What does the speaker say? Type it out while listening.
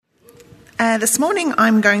This morning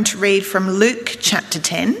I'm going to read from Luke chapter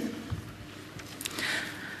 10,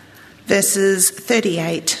 verses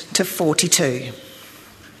 38 to 42.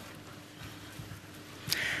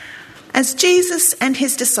 As Jesus and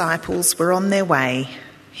his disciples were on their way,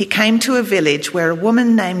 he came to a village where a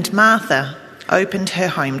woman named Martha opened her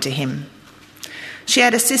home to him. She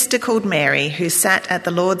had a sister called Mary who sat at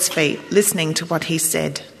the Lord's feet listening to what he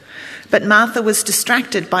said. But Martha was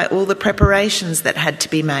distracted by all the preparations that had to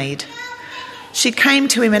be made. She came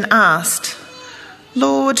to him and asked,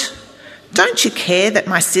 "Lord, don't you care that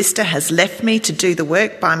my sister has left me to do the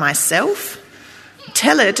work by myself?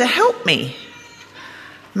 Tell her to help me."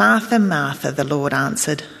 "Martha, Martha," the Lord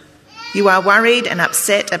answered, "you are worried and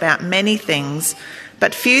upset about many things,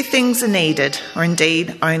 but few things are needed, or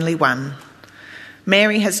indeed only one.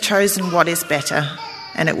 Mary has chosen what is better,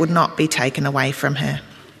 and it would not be taken away from her."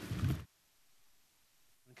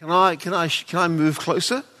 Can I move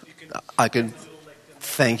closer? I can.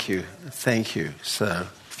 Thank you. So,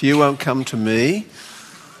 if you won't come to me,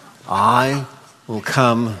 I will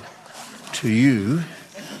come to you.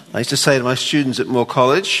 I used to say to my students at Moore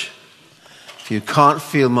College, if you can't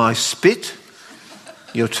feel my spit,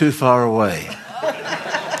 you're too far away.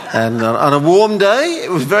 And on a warm day, it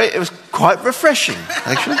was quite refreshing,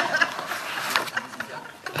 actually.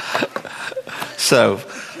 So,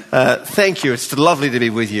 thank you. It's lovely to be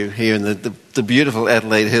with you here in the beautiful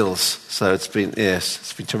Adelaide Hills. So it's been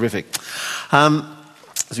terrific.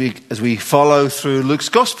 As we follow through Luke's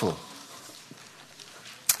Gospel.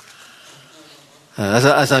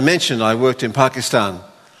 As I mentioned, I worked in Pakistan.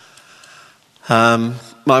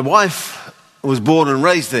 My wife was born and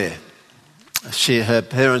raised there. Her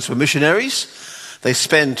parents were missionaries. They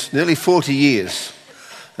spent nearly 40 years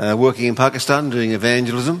working in Pakistan, doing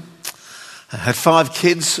evangelism. Had 5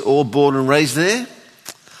 kids, all born and raised there.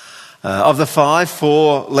 Of the 5,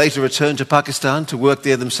 4 later returned to Pakistan to work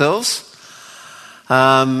there themselves.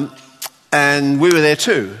 And we were there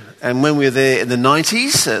too. And when we were there in the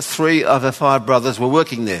 90s, 3 of the 5 brothers were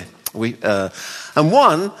working there. And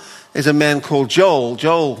one is a man called Joel.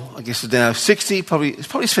 Joel, I guess, is now 60. He's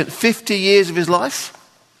probably spent 50 years of his life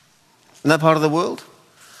in that part of the world.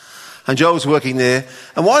 And Joel was working there.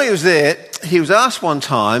 And while he was there, he was asked one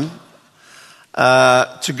time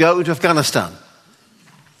to go into Afghanistan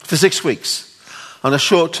for 6 weeks on a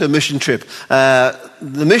short-term mission trip. The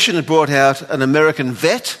mission had brought out an American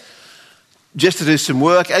vet just to do some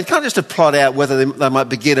work and kind of just to plot out whether they might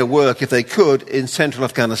begin a work, if they could, in central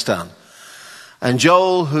Afghanistan. And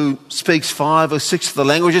Joel, who speaks 5 or 6 of the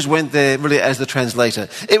languages, went there really as the translator.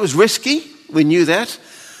 It was risky, we knew that.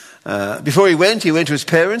 Before he went to his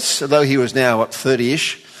parents, although he was now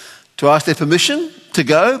 30-ish, to ask their permission to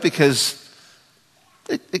go because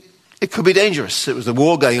it could be dangerous. It was a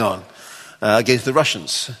war going on against the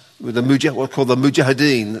Russians with what's called the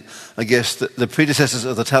Mujahideen, I guess the predecessors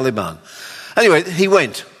of the Taliban. Anyway, he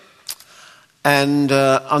went. And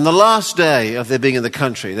on the last day of their being in the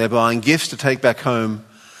country, they're buying gifts to take back home.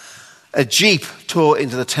 A jeep tore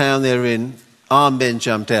into the town they're in. Armed men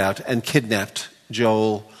jumped out and kidnapped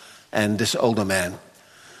Joel and this older man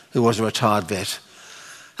who was a retired vet.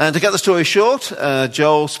 And to cut the story short,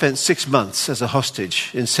 Joel spent 6 months as a hostage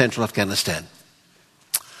in central Afghanistan.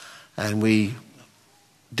 And we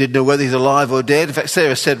didn't know whether he's alive or dead. In fact,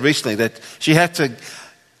 Sarah said recently that she had to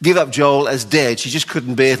give up Joel as dead. She just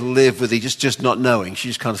couldn't bear to live with just not knowing. She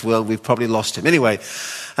just kind of, well, we've probably lost him. Anyway,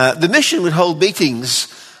 the mission would hold meetings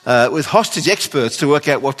with hostage experts to work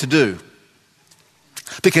out what to do,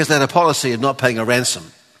 because they had a policy of not paying a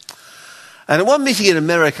ransom. And at one meeting in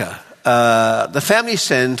America, the family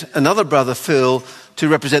sent another brother, Phil, to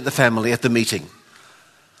represent the family at the meeting.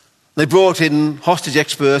 They brought in hostage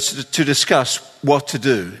experts to discuss what to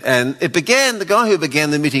do. And the guy who began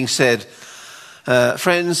the meeting said,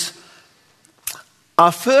 "Friends,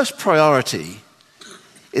 our first priority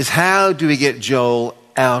is how do we get Joel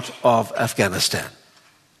out of Afghanistan?"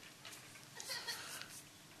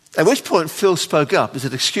 At which point Phil spoke up and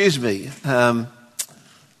said, "Excuse me,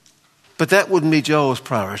 but that wouldn't be Joel's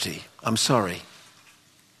priority. I'm sorry.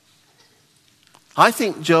 I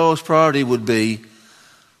think Joel's priority would be,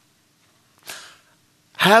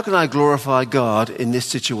 how can I glorify God in this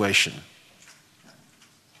situation?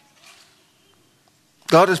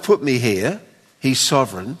 God has put me here. He's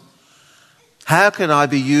sovereign. How can I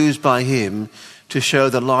be used by him to show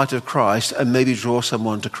the light of Christ and maybe draw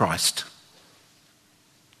someone to Christ?"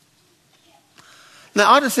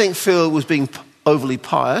 Now, I don't think Phil was being overly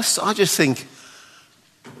pious. I just think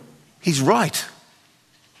he's right.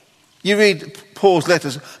 You read Paul's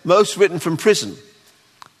letters, most written from prison.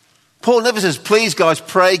 Paul never says, "Please guys,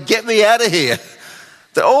 pray, get me out of here."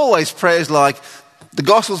 There are always prayers like, the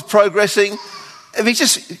gospel's progressing. If he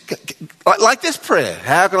just, like this prayer,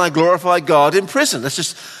 how can I glorify God in prison? That's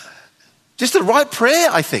just the right prayer,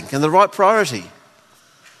 I think, and the right priority.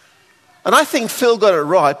 And I think Phil got it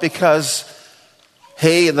right because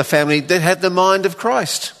he and the family, they had the mind of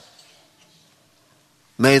Christ.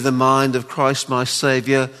 May the mind of Christ, my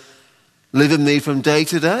Saviour, live in me from day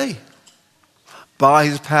to day. By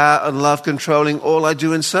his power and love controlling all I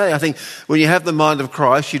do and say. I think when you have the mind of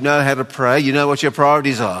Christ, you know how to pray, you know what your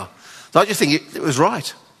priorities are. So I just think it was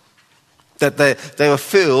right. That they were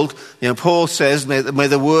filled, Paul says, may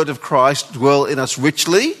the word of Christ dwell in us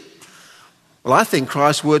richly. Well, I think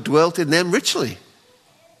Christ's word dwelt in them richly.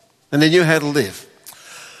 And they knew how to live.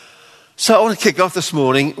 So I want to kick off this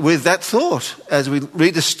morning with that thought as we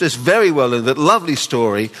read this very well in that lovely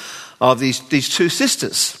story of these two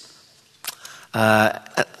sisters. And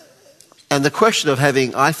the question of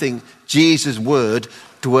having, I think, Jesus' word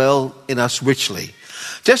dwell in us richly.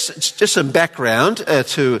 Just some background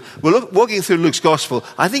we're walking through Luke's Gospel.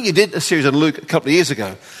 I think you did a series on Luke a couple of years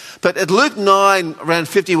ago. But at Luke 9, around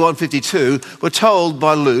 51, 52, we're told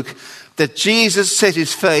by Luke that Jesus set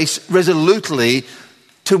his face resolutely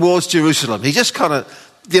towards Jerusalem. He just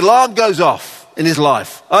the alarm goes off in his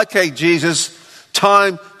life. Okay, Jesus,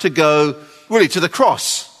 time to go really to the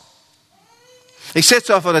cross. He sets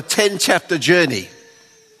off on a 10-chapter journey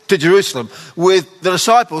to Jerusalem with the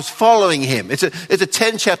disciples following him. It's a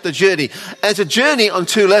 10-chapter journey. And it's a journey on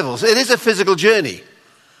two levels. It is a physical journey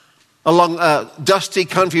along dusty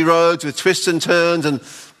country roads with twists and turns and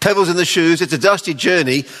pebbles in the shoes. It's a dusty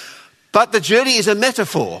journey. But the journey is a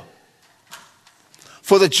metaphor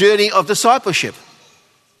for the journey of discipleship.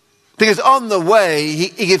 Because on the way,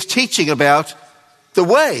 he gives teaching about the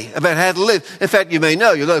way, about how to live. In fact, you'll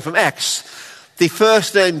know from Acts, the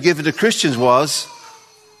first name given to Christians was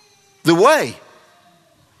the way.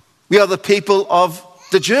 We are the people of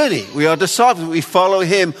the journey. We are disciples. We follow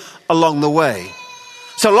him along the way.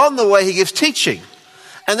 So along the way, he gives teaching.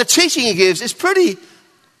 And the teaching he gives is pretty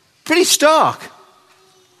stark.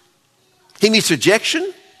 He meets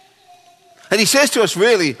rejection. And he says to us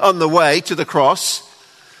really on the way to the cross,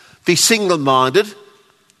 be single-minded,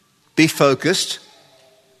 be focused,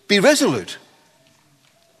 be resolute.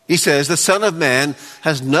 He says, the Son of Man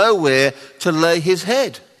has nowhere to lay his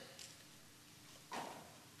head.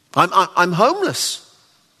 I'm homeless.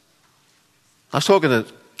 I was talking to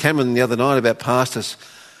Cameron the other night about pastors.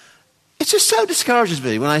 It just so discourages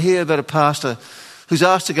me when I hear about a pastor who's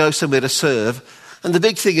asked to go somewhere to serve. And the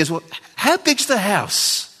big thing is, well, how big's the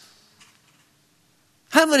house?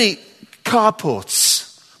 How many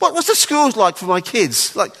carports? What's the schools like for my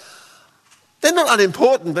kids? They're not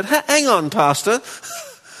unimportant, but hang on, Pastor.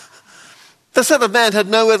 The Son of Man had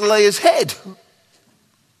nowhere to lay his head.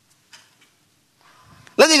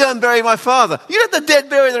 Let me go and bury my father. You let the dead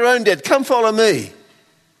bury their own dead. Come follow me.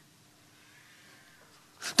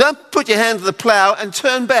 Don't put your hand to the plough and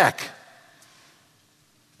turn back.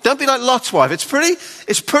 Don't be like Lot's wife. It's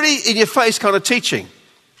pretty in your face kind of teaching.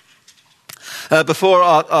 Before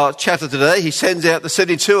our chapter today, he sends out the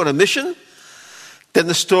 72 on a mission. Then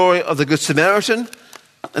the story of the Good Samaritan.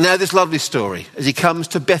 And now this lovely story as he comes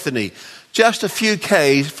to Bethany, just a few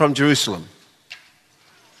k's from Jerusalem.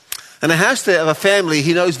 And a house there of a family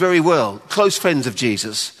he knows very well, close friends of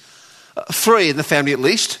Jesus. 3 in the family at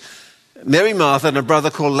least. Mary, Martha, and a brother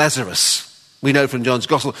called Lazarus. We know from John's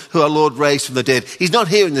Gospel, who our Lord raised from the dead. He's not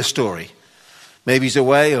here in this story. Maybe he's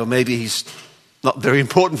away, or maybe he's not very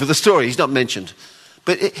important for the story. He's not mentioned.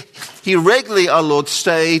 But he regularly, our Lord,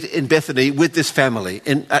 stayed in Bethany with this family.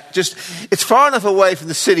 It's far enough away from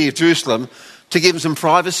the city of Jerusalem to give him some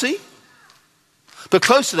privacy. But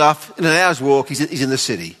close enough, in an hour's walk, he's in the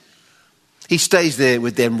city. He stays there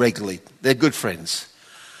with them regularly. They're good friends.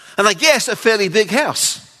 And I guess a fairly big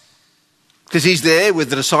house. Because he's there with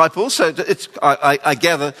the disciples. So I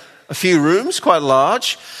gather a few rooms, quite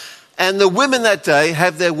large. And the women that day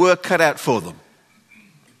have their work cut out for them.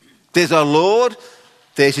 There's our Lord,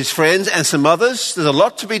 there's his friends and some others. There's a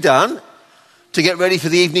lot to be done to get ready for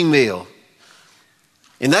the evening meal.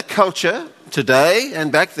 In that culture, today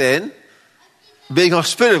and back then, being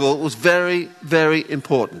hospitable was very, very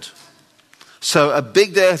important. So a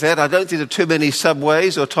big day of that. I don't think there are too many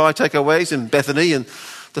Subways or Thai takeaways in Bethany in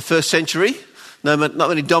the first century. Not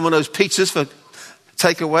many Domino's pizzas for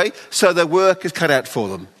takeaway. So their work is cut out for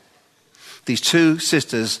them. These two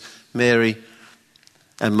sisters, Mary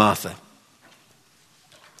and Martha.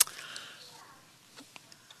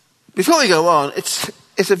 Before we go on,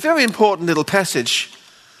 it's a very important little passage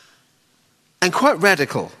and quite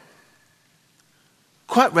radical.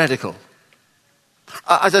 Quite radical.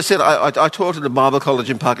 As I said, I taught at a Bible college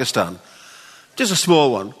in Pakistan, just a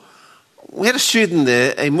small one. We had a student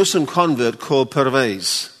there, a Muslim convert called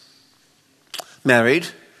Pervez, married.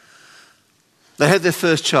 They had their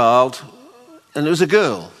first child, and it was a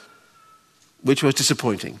girl, which was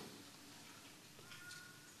disappointing.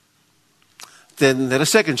 Then they had a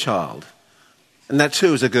second child, and that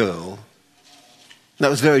too was a girl. That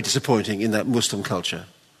was very disappointing in that Muslim culture.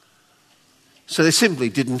 So they simply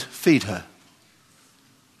didn't feed her.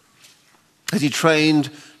 As he trained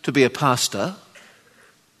to be a pastor,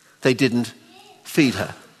 they didn't feed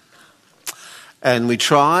her. And we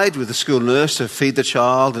tried with the school nurse to feed the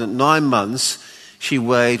child, and at 9 months, she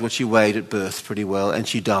weighed what she weighed at birth pretty well, and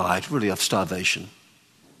she died, really of starvation.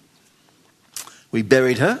 We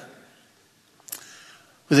buried her.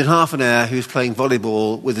 Within half an hour, he was playing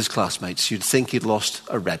volleyball with his classmates. You'd think he'd lost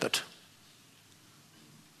a rabbit.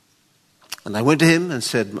 And I went to him and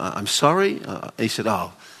said, I'm sorry. He said,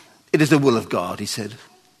 oh, it is the will of God, he said,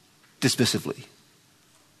 dismissively.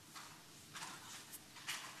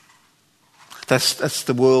 That's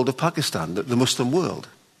the world of Pakistan, the Muslim world.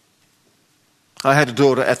 I had a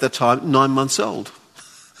daughter at the time, 9 months old,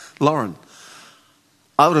 Lauren.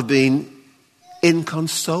 I would have been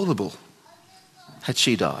inconsolable had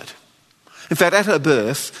she died. In fact, at her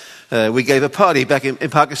birth, we gave a party back in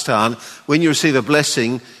Pakistan. When you receive a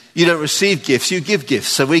blessing, you don't receive gifts, you give gifts.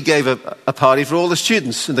 So we gave a party for all the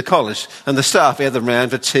students in the college and the staff. We had them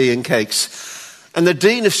round for tea and cakes. And the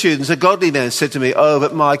dean of students, a godly man, said to me, oh,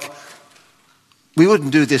 but Mike, we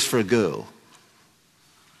wouldn't do this for a girl,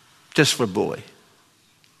 just for a boy.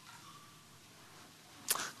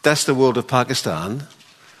 That's the world of Pakistan.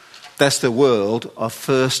 That's the world of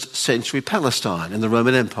first century Palestine and the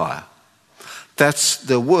Roman Empire. That's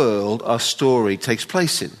the world our story takes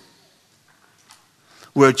place in.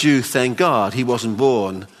 Where a Jew, thank God, he wasn't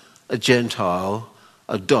born a Gentile,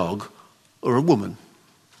 a dog, or a woman.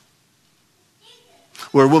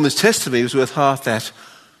 Where a woman's testimony was worth half that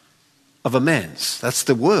of a man's. That's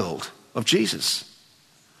the world of Jesus.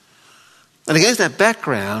 And against that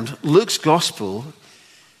background, Luke's gospel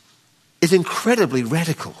is incredibly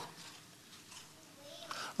radical.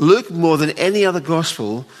 Luke, more than any other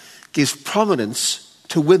gospel, gives prominence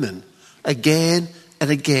to women again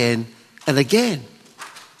and again and again.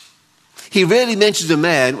 He rarely mentions a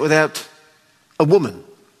man without a woman.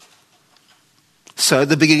 So at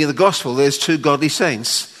the beginning of the gospel, there's 2 godly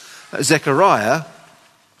saints, Zechariah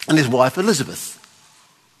and his wife Elizabeth.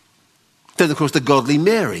 Then, of course, the godly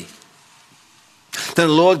Mary. Then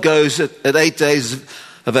the Lord goes at 8 days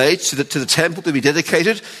of age to the temple to be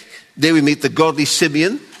dedicated. There we meet the godly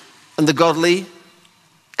Simeon and the godly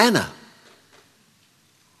Anna.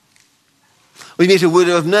 We meet a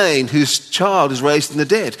widow of Nain whose child is raised from the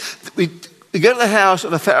dead. We go to the house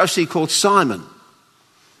of a Pharisee called Simon.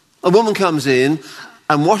 A woman comes in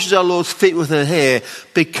and washes our Lord's feet with her hair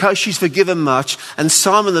because she's forgiven much, and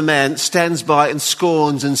Simon the man stands by and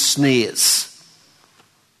scorns and sneers.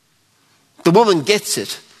 The woman gets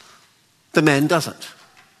it, the man doesn't.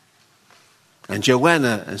 And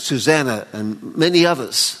Joanna and Susanna and many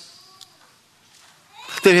others.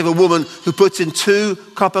 Then we have a woman who puts in 2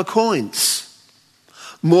 copper coins,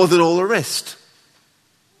 more than all the rest.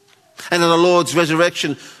 And on the Lord's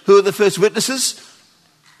resurrection, who are the first witnesses?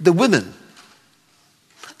 The women.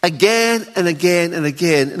 Again and again and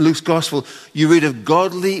again in Luke's gospel, you read of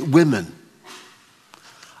godly women.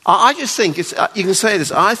 I just think, you can say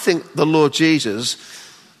this, I think the Lord Jesus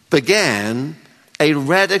began a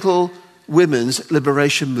radical women's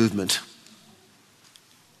liberation movement.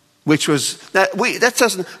 Which was,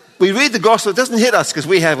 we read the gospel, it doesn't hit us because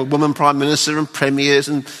we have a woman prime minister and premiers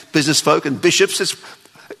and business folk and bishops.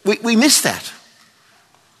 We miss that.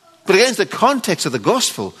 But against the context of the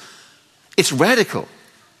gospel, it's radical.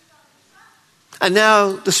 And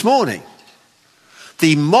now, this morning,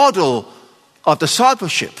 the model of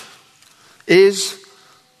discipleship is,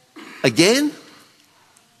 again,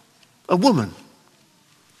 a woman.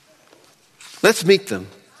 Let's meet them,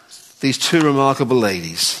 these 2 remarkable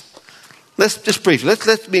ladies.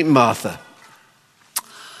 Let's meet Martha.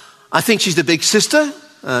 I think she's the big sister.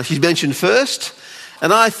 She's mentioned first.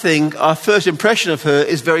 And I think our first impression of her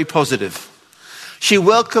is very positive. She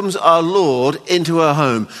welcomes our Lord into her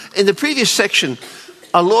home. In the previous section,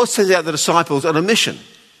 our Lord sends out the disciples on a mission.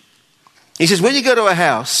 He says, when you go to a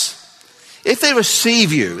house, if they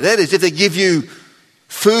receive you, that is, if they give you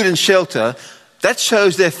food and shelter, that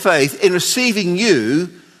shows their faith. In receiving you,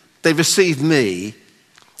 they receive me.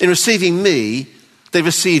 In receiving me, they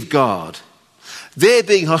receive God. Their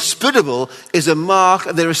being hospitable is a mark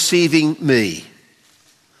of their receiving me.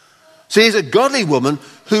 So here's a godly woman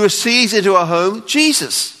who receives into her home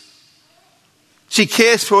Jesus. She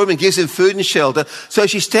cares for him and gives him food and shelter. So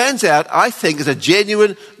she stands out, I think, as a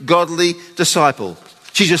genuine godly disciple.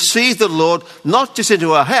 She receives the Lord not just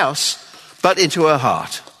into her house, but into her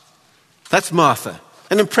heart. That's Martha,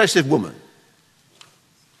 an impressive woman.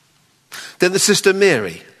 Then the sister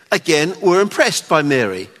Mary. Again, we're impressed by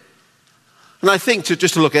Mary. And I think,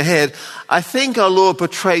 just to look ahead, I think our Lord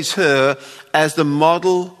portrays her as the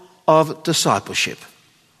model of discipleship.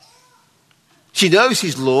 She knows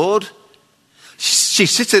he's Lord. She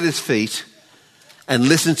sits at his feet and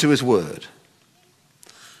listens to his word.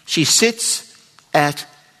 She sits at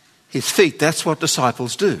his feet. That's what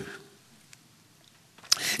disciples do.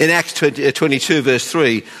 In Acts 22, verse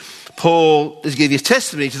 3, Paul is giving his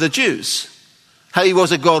testimony to the Jews. How he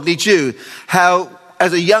was a godly Jew. How,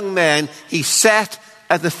 as a young man, he sat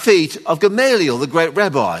at the feet of Gamaliel, the great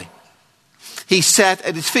rabbi. He sat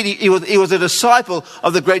at his feet. He was a disciple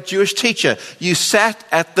of the great Jewish teacher. You sat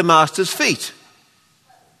at the master's feet.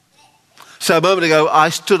 So a moment ago, I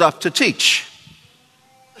stood up to teach.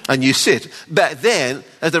 And you sit. Back then,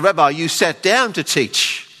 as the rabbi, you sat down to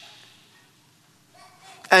teach.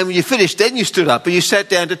 And when you finished, then you stood up and you sat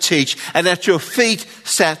down to teach. And at your feet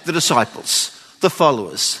sat the disciples, the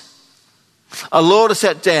followers. Our Lord has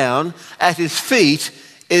sat down. At his feet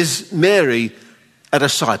is Mary, a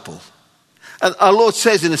disciple. And our Lord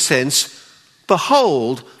says, in a sense,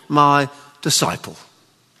 behold my disciple.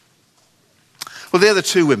 Well, they're the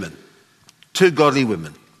two women. Two godly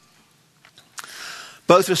women.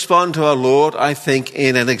 Both respond to our Lord, I think,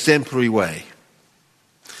 in an exemplary way.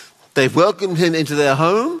 They've welcomed him into their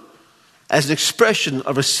home as an expression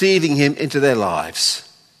of receiving him into their lives.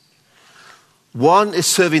 One is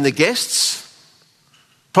serving the guests,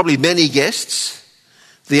 probably many guests.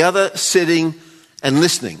 The other sitting and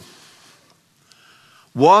listening.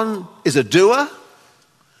 One is a doer.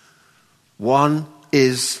 One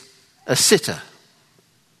is a sitter.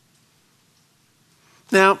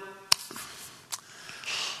 Now,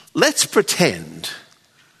 let's pretend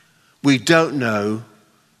we don't know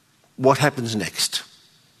what happens next.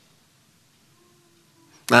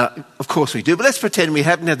 Now, of course we do, but let's pretend we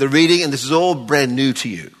haven't had the reading and this is all brand new to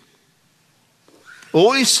you.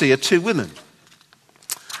 All you see are two women,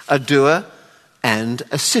 a doer and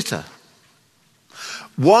a sitter.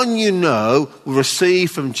 One you know will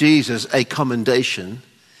receive from Jesus a commendation,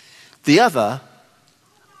 the other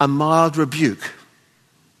a mild rebuke.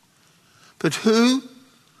 But who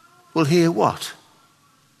will hear what?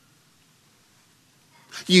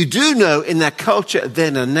 You do know in that culture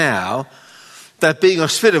then and now that being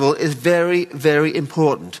hospitable is very, very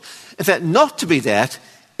important. In fact, not to be that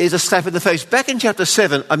is a slap in the face. Back in chapter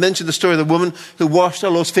 7, I mentioned the story of the woman who washed our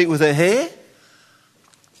Lord's feet with her hair.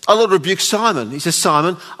 Our Lord rebuked Simon. He says,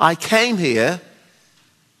 Simon, I came here.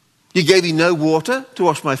 You gave me no water to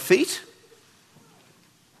wash my feet.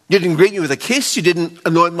 You didn't greet me with a kiss. You didn't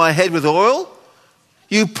anoint my head with oil.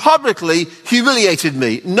 You publicly humiliated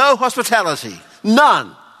me. No hospitality.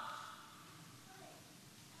 None.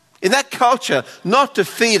 In that culture, not to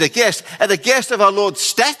feed a guest, and a guest of our Lord's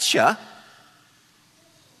stature,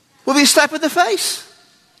 will be a slap in the face.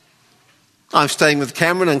 I'm staying with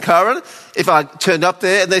Cameron and Karen. If I turned up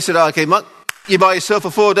there and they said, okay, Mike, you by yourself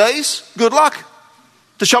for 4 days, good luck.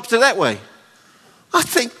 The shops are that way. I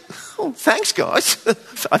think, oh, thanks, guys.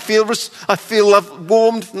 I feel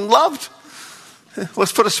warmed and loved.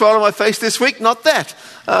 Let's put a smile on my face this week. Not that.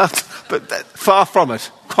 Far from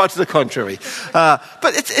it. Quite to the contrary. But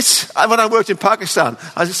it's when I worked in Pakistan,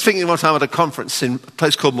 I was thinking one time at a conference in a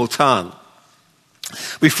place called Multan.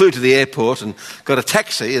 We flew to the airport and got a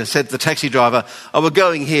taxi and said to the taxi driver, we're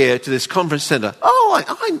going here to this conference centre. Oh,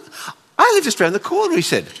 I live just around the corner, he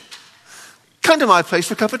said. Come to my place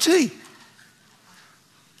for a cup of tea.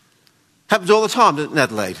 Happens all the time in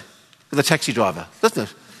Adelaide with a taxi driver, doesn't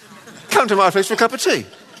it? Come to my place for a cup of tea.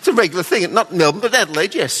 It's a regular thing, not Melbourne, but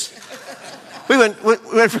Adelaide, yes. We went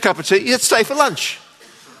for a cup of tea. He said, stay for lunch.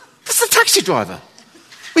 That's the taxi driver.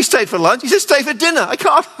 We stayed for lunch. He said, stay for dinner. I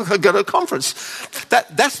can't. I've got to a conference.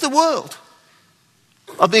 That's the world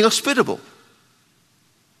of being hospitable.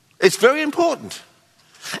 It's very important.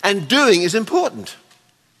 And doing is important.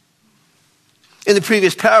 In the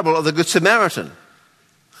previous parable of the Good Samaritan,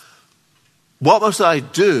 what must I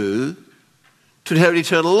do to inherit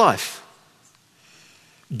eternal life?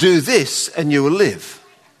 Do this and you will live.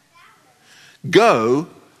 Go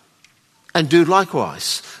and do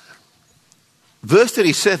likewise. Verse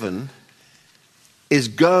 37 is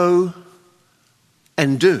go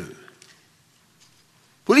and do.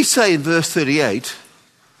 Will he say in verse 38,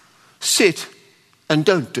 sit and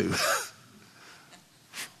don't do?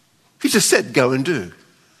 He just said, go and do.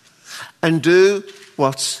 And do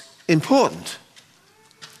what's important,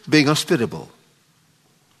 being hospitable.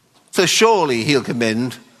 So surely he'll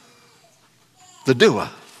commend the doer.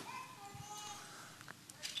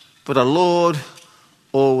 But our Lord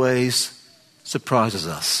always surprises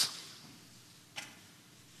us.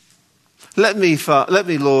 Let me,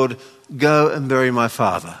 Lord, go and bury my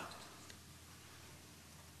father.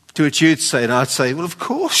 To which you'd say, and I'd say, well, of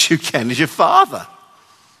course you can. He's your father.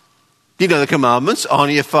 You know the commandments,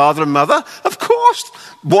 honour your father and mother. Of course.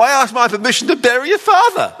 Why ask my permission to bury your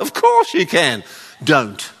father? Of course you can.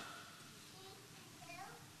 Don't.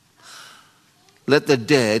 Let the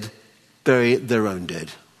dead bury their own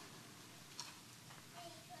dead.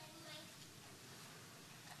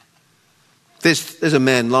 There's a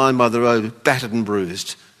man lying by the road, battered and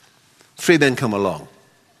bruised. 3 men come along.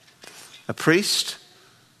 A priest,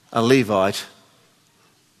 a Levite,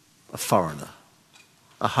 a foreigner,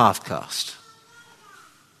 a half-caste.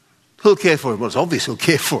 Who'll care for him? Well, it's obvious who'll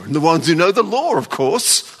care for him. The ones who know the law, of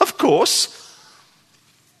course. Of course.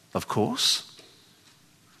 Of course.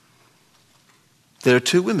 There are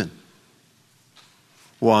 2 women.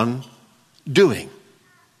 One doing.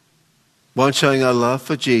 One showing her love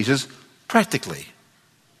for Jesus practically.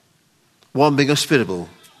 One being hospitable.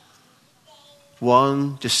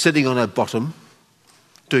 One just sitting on her bottom,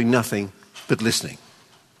 doing nothing but listening.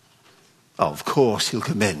 Oh, of course he'll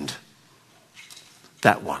commend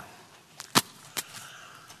that one.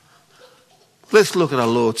 Let's look at our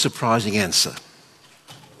Lord's surprising answer.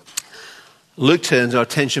 Luke turns our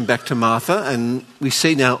attention back to Martha, and we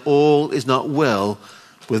see now all is not well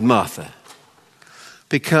with Martha.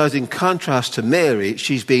 Because in contrast to Mary,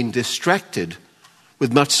 she's been distracted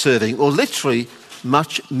with much serving, or literally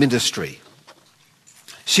much ministry.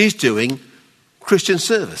 She's doing Christian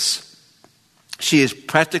service. She is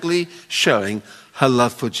practically showing her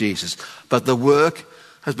love for Jesus. But the work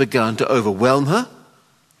has begun to overwhelm her,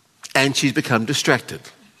 and she's become distracted.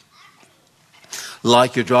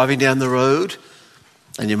 Like you're driving down the road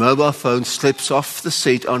and your mobile phone slips off the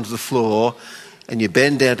seat onto the floor and you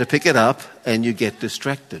bend down to pick it up and you get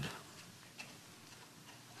distracted.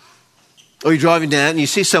 Or you're driving down and you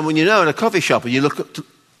see someone you know in a coffee shop and you look at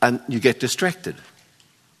and you get distracted.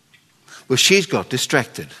 Well, she's got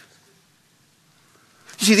distracted.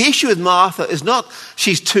 You see, the issue with Martha is not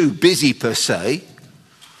she's too busy per se,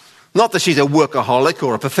 not that she's a workaholic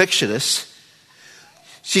or a perfectionist.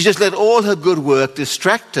 She's just let all her good work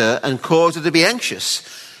distract her and cause her to be anxious.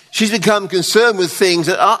 She's become concerned with things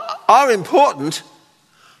that are important,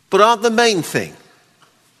 but aren't the main thing.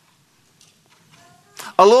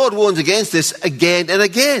 Our Lord warns against this again and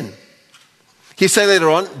again. He says later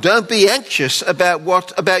on, don't be anxious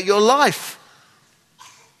about your life,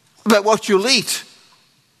 about what you'll eat,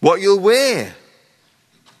 what you'll wear,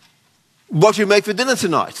 what you make for dinner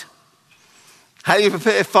tonight, how you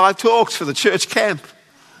prepare 5 talks for the church camp,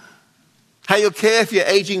 how you'll care for your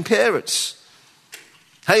aging parents,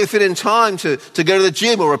 how you fit in time to go to the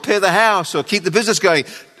gym or repair the house or keep the business going.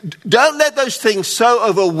 Don't let those things so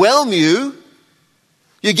overwhelm you,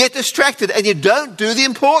 you get distracted and you don't do the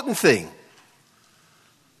important thing.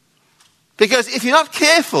 Because if you're not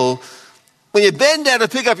careful, when you bend down to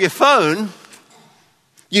pick up your phone,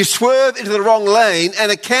 you swerve into the wrong lane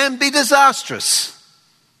and it can be disastrous.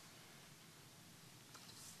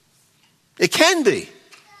 It can be.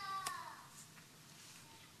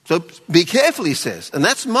 So be careful, he says. And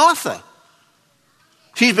that's Martha.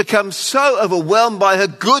 She's become so overwhelmed by her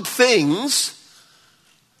good things,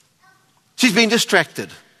 she's been distracted.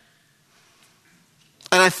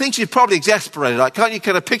 And I think she's probably exasperated. Like, can't you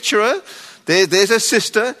kind of picture her? There's her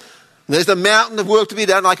sister. There's the mountain of work to be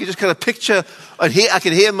done. I can just kind of picture, and I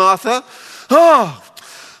can hear Martha. Oh,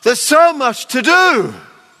 there's so much to do.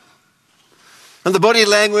 And the body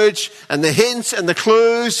language and the hints and the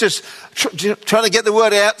clues, just trying to get the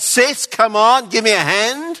word out. Sis, come on, give me a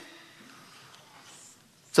hand.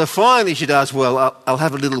 So finally she does, well, I'll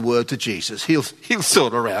have a little word to Jesus. He'll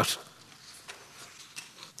sort her out.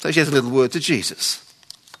 So she has a little word to Jesus.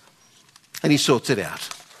 And he sorts it out.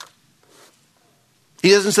 He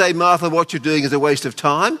doesn't say, Martha, what you're doing is a waste of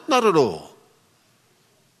time. Not at all.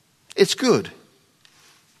 It's good.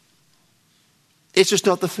 It's just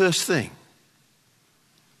not the first thing.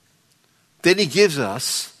 Then he gives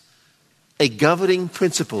us a governing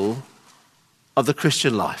principle of the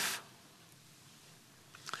Christian life.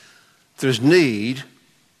 There's need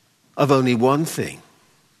of only one thing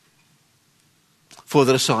for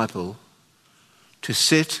the disciple: to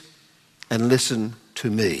sit and listen to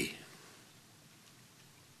me.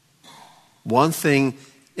 One thing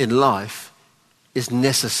in life is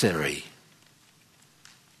necessary.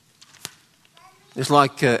 It's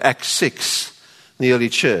like Acts 6 in the early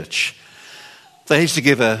church. They used to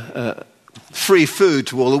give a free food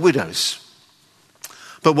to all the widows.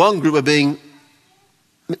 But one group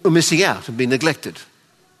were missing out and being neglected.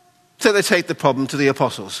 So they take the problem to the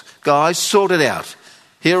apostles. Guys, sort it out.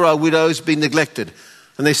 Here are widows being neglected.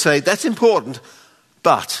 And they say, that's important,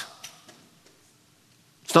 but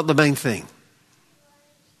it's not the main thing.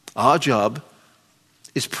 Our job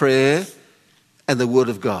is prayer and the word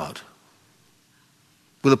of God.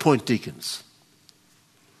 We'll appoint deacons.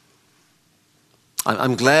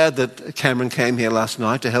 I'm glad that Cameron came here last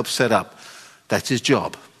night to help set up. That's his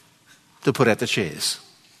job, to put out the chairs.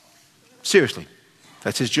 Seriously,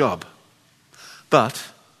 that's his job. But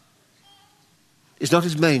it's not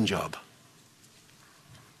his main job.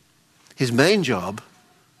 His main job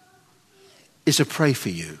is to pray for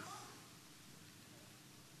you.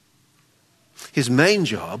 His main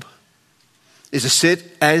job is to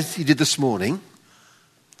sit, as he did this morning,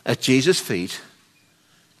 at Jesus' feet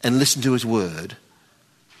and listen to his word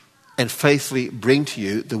and faithfully bring to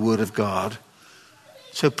you the word of God.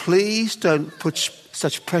 So please don't put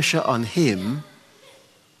such pressure on him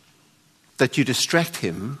that you distract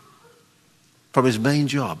him from his main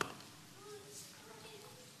job.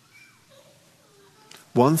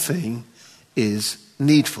 One thing is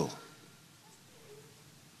needful.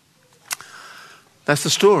 That's the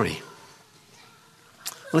story.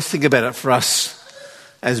 Let's think about it for us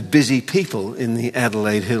as busy people in the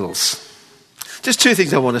Adelaide Hills. Just two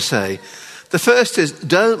things I want to say. The first is,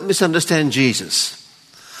 don't misunderstand Jesus.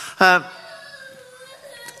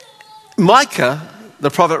 Micah,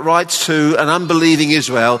 the prophet, writes to an unbelieving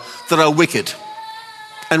Israel that are wicked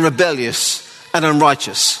and rebellious and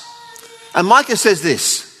unrighteous. And Micah says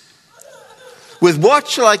this, with what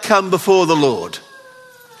shall I come before the Lord?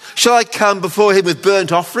 Shall I come before him with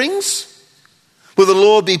burnt offerings? Will the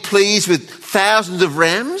Lord be pleased with thousands of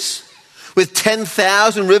rams? With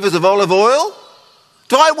 10,000 rivers of olive oil?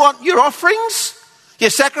 Do I want your offerings? Your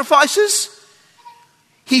sacrifices?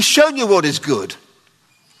 He's shown you what is good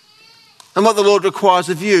and what the Lord requires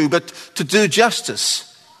of you, but to do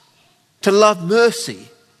justice, to love mercy,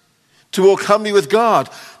 to walk humbly with God.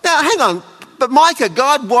 Now, hang on. But Micah,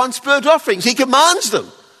 God wants burnt offerings. He commands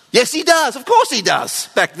them. Yes, he does. Of course he does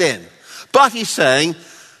back then. But he's saying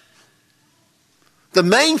the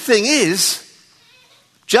main thing is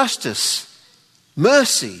justice,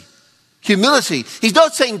 mercy, humility. He's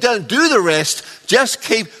not saying don't do the rest. Just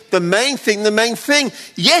keep the main thing the main thing.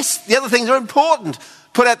 Yes, the other things are important.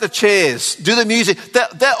 Put out the chairs, do the music.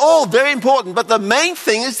 They're all very important. But the main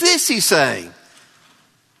thing is this, he's saying.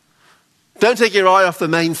 Don't take your eye off the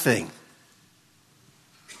main thing.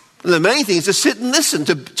 The main thing is to sit and listen,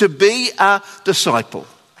 to be a disciple.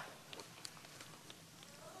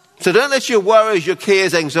 So don't let your worries, your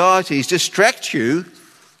cares, anxieties distract you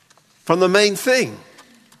from the main thing.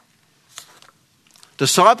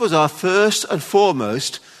 Disciples are first and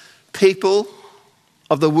foremost people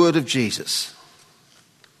of the word of Jesus.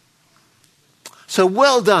 So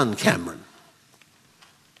well done, Cameron,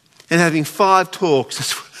 in having 5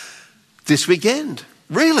 talks this weekend.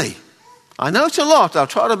 Really. I know it's a lot. I'll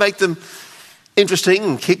try to make them interesting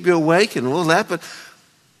and keep you awake and all that, but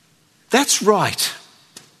that's right.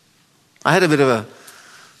 I had a bit of a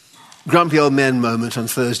grumpy old man moment on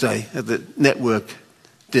Thursday at the network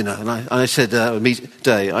dinner, and I said,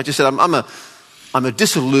 I just said, I'm a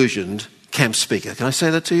disillusioned camp speaker. Can I say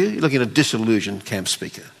that to you? You're looking at a disillusioned camp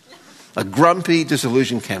speaker. A grumpy,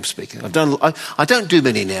 disillusioned camp speaker. I don't do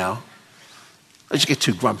many now. I just get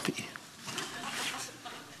too grumpy.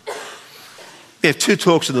 We have 2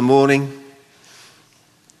 talks in the morning,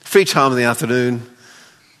 free time in the afternoon,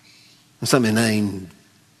 and something named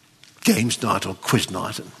games night or quiz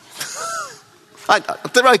night.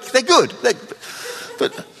 They're good.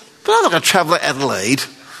 But I'm not going to travel to Adelaide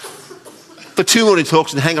for 2 morning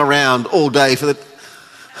talks and hang around all day for the...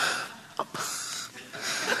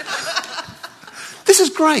 This is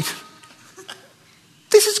great.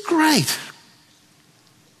 This is great.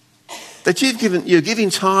 That you're giving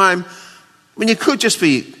time... I mean, you could just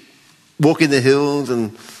be walking the hills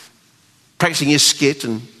and practicing your skit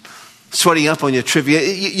and sweating up on your trivia.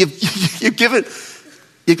 You've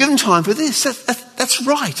given time for this. That's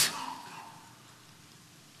right.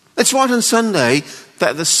 It's right on Sunday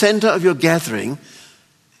that the centre of your gathering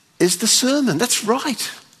is the sermon. That's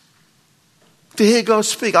right. To hear God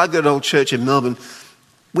speak. I go to an old church in Melbourne.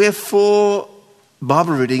 We have 4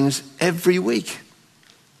 Bible readings every week.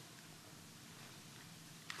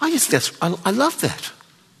 I love that.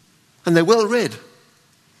 And they're well read.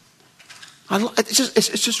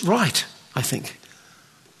 It's just right, I think.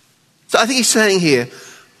 So I think he's saying here,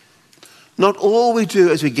 not all we do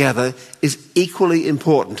as we gather is equally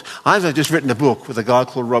important. I've just written a book with a guy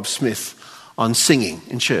called Rob Smith on singing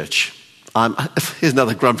in church. Here's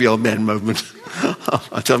another grumpy old man moment.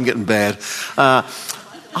 I'm getting bad.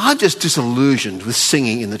 I'm just disillusioned with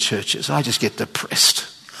singing in the churches. I just get depressed.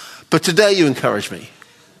 But today you encourage me.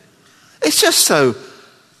 It's just so...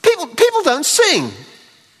 People don't sing.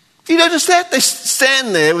 You notice that? They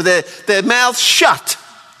stand there with their mouths shut.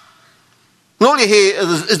 And all you hear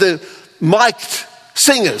is the mic'd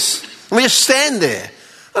singers. And we just stand there.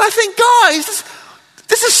 And I think, guys,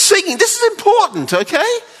 this is singing. This is important,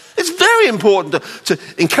 okay? It's very important to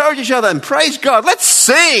encourage each other and praise God. Let's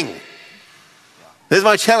sing. There's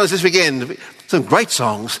my challenge this weekend. Some great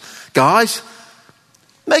songs. Guys,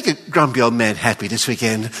 make a grumpy old man happy this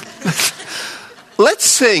weekend. Let's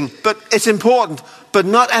sing, but it's important, but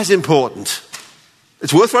not as important.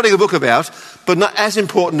 It's worth writing a book about, but not as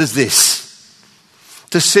important as this.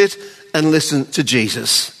 To sit and listen to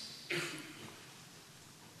Jesus.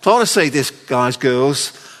 So I want to say this, guys,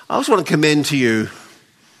 girls. I just want to commend to you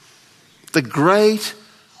the great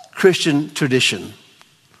Christian tradition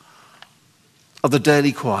of the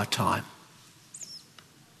daily quiet time.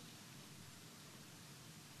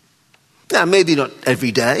 Now, maybe not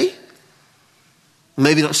every day.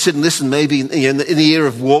 Maybe not sit and listen. Maybe in the year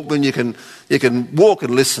of Walkman, you can walk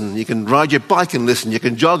and listen. You can ride your bike and listen. You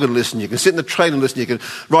can jog and listen. You can sit in the train and listen. You can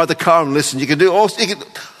ride the car and listen. You can do all.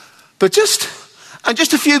 But just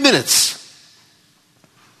a few minutes.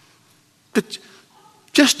 But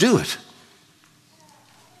just do it.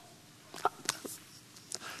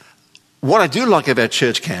 What I do like about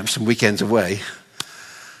church camps and weekends away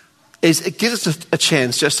is it gives us a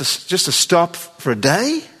chance just to stop for a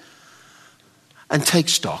day and take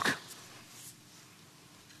stock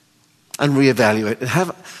and reevaluate. And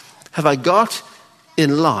have I got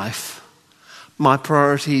in life my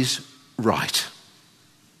priorities right?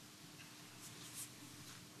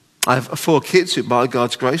 I have 4 kids who, by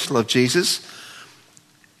God's grace, love Jesus.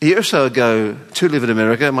 A year or so ago, 2 live in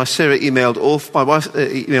America. My wife emailed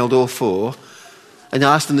all 4 and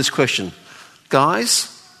asked them this question. Guys,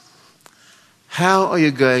 how are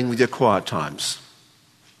you going with your quiet times?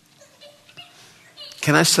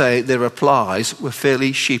 Can I say their replies were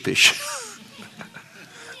fairly sheepish?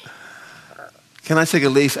 Can I take a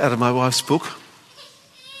leaf out of my wife's book?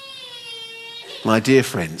 My dear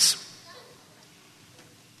friends,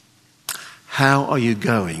 how are you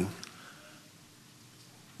going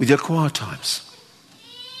with your quiet times?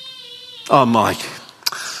 Oh, Mike,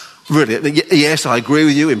 really, yes, I agree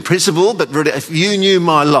with you in principle, but really, if you knew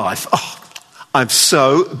my life, I'm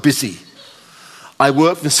so busy. I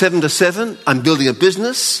work from 7 to 7. I'm building a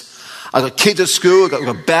business. I've got kids at school. We've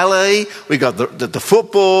got ballet. We've got the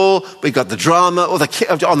football. We've got the drama. Or the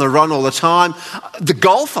kids on the run all the time. The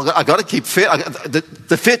golf. I've got to keep fit.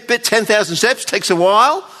 The Fitbit, 10,000 steps, takes a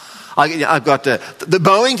while. I've got the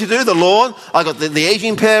mowing to do, the lawn. I've got the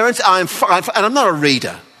aging parents. And I'm not a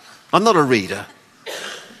reader. I'm not a reader.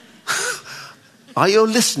 Are you a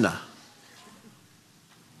listener?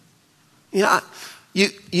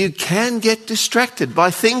 You can get distracted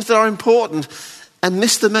by things that are important and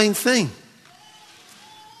miss the main thing.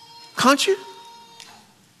 Can't you?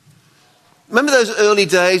 Remember those early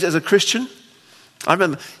days as a Christian? I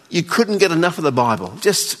remember you couldn't get enough of the Bible.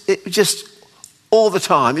 Just all the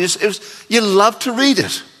time. You loved to read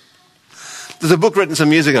it. There's a book written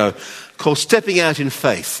some years ago called Stepping Out in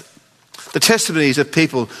Faith. The testimonies of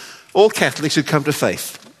people, all Catholics who come to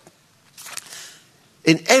faith.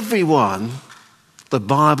 In every one, the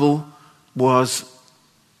Bible was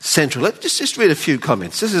central. Let's just read a few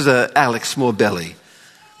comments. This is Alex Morbelli,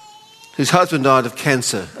 whose husband died of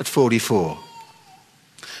cancer at 44.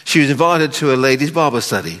 She was invited to a ladies' Bible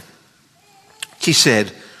study. She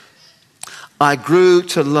said, I grew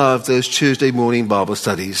to love those Tuesday morning Bible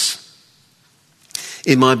studies.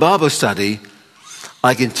 In my Bible study,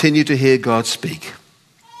 I continued to hear God speak.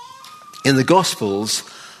 In the Gospels,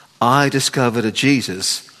 I discovered a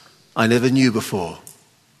Jesus I never knew before.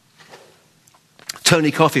 Tony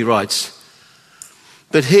Coffey writes,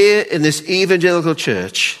 but here in this evangelical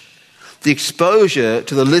church, the exposure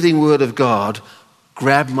to the living word of God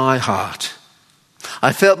grabbed my heart.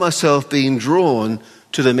 I felt myself being drawn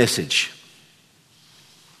to the message.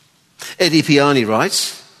 Eddie Piani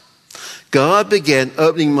writes, God began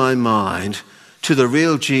opening my mind to the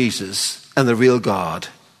real Jesus and the real God.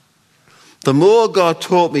 The more God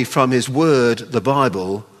taught me from his word, the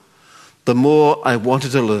Bible, the more I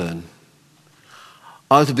wanted to learn.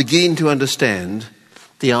 I was beginning to understand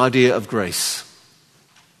the idea of grace.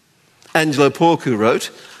 Angelo Porcu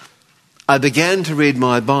wrote, I began to read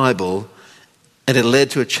my Bible and it led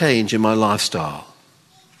to a change in my lifestyle.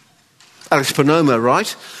 Alex Pronoma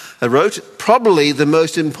wrote, probably the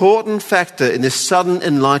most important factor in this sudden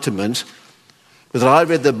enlightenment was that I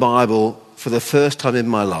read the Bible for the first time in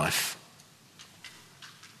my life.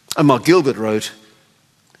 And Mark Gilbert wrote,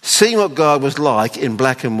 seeing what God was like in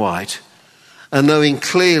black and white and knowing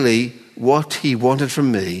clearly what he wanted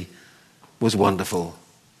from me was wonderful.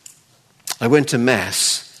 I went to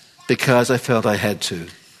Mass because I felt I had to.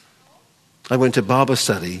 I went to Bible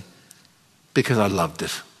study because I loved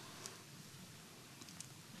it.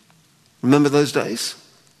 Remember those days?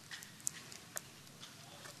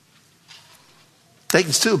 They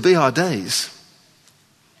can still be our days.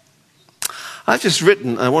 I've just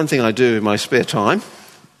written, one thing I do in my spare time,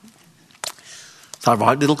 I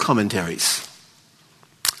write little commentaries.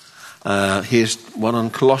 Here's one on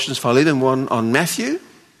Colossians Philemon, one on Matthew.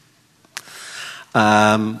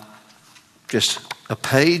 Just a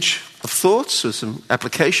page of thoughts with some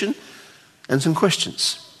application and some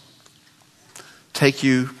questions. Take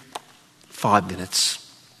you 5 minutes,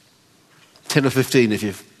 10 or 15 if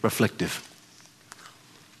you're reflective.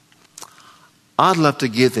 I'd love to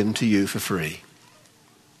give them to you for free.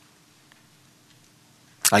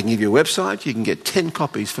 I can give you a website, you can get 10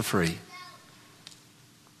 copies for free.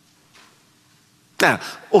 Now,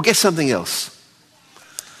 or get something else.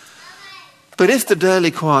 But if the daily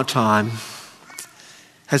quiet time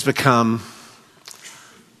has become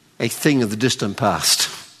a thing of the distant past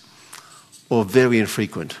or very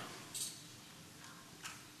infrequent,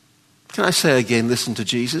 can I say again, listen to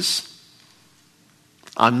Jesus?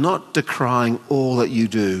 I'm not decrying all that you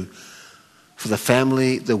do for the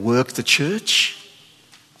family, the work, the church.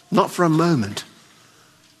 Not for a moment.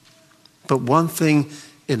 But one thing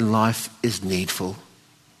in life is needful.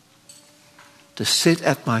 To sit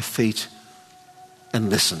at my feet and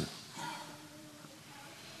listen.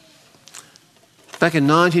 Back in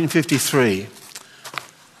 1953,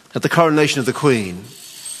 at the coronation of the Queen,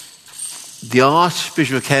 the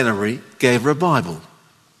Archbishop of Canterbury gave her a Bible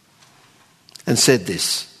and said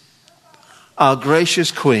this, Our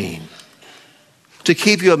gracious Queen, to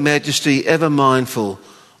keep your majesty ever mindful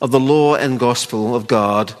of the law and gospel of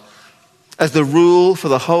God as the rule for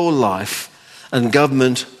the whole life and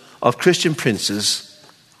government of Christian princes,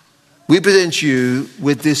 we present you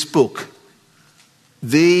with this book,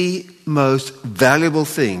 the most valuable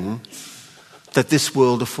thing that this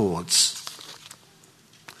world affords.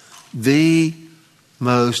 The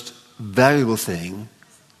most valuable thing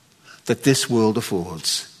that this world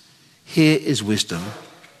affords. Here is wisdom.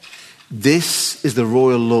 This is the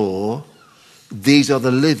royal law. These are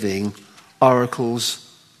the living oracles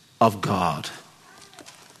of God.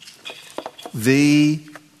 The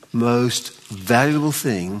most valuable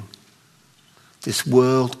thing this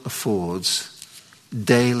world affords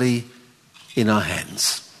daily in our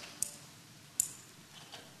hands.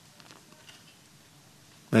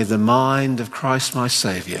 May the mind of Christ my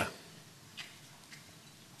Saviour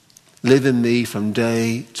live in me from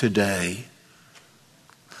day to day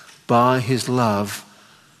by his love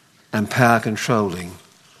and power controlling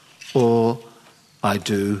all I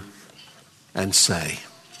do and say.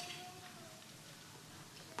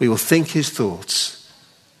 We will think his thoughts,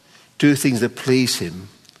 do things that please him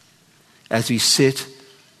as we sit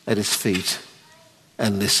at his feet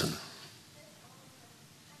and listen.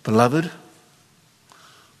 Beloved,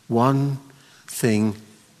 one thing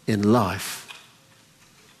in life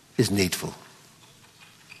is needful.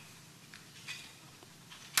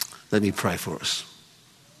 Let me pray for us.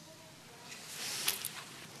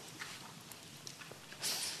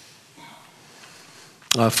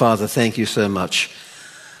 Our Father, thank you so much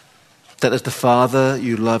that as the Father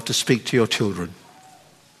you love to speak to your children.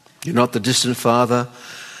 You're not the distant Father,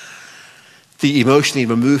 the emotionally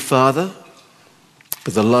removed Father,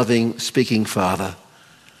 but the loving, speaking Father.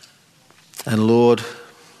 And Lord,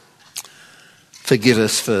 forgive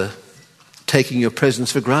us for taking your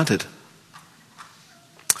presence for granted.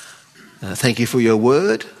 Thank you for your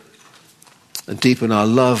word, and deepen our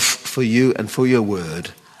love for you and for your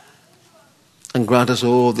word. And grant us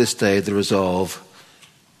all this day the resolve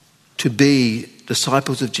to be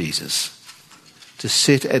disciples of Jesus, to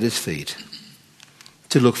sit at his feet,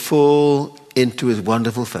 to look full into his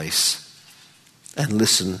wonderful face and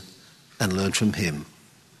listen and learn from him.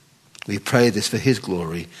 We pray this for his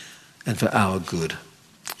glory and for our good.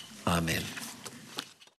 Amen.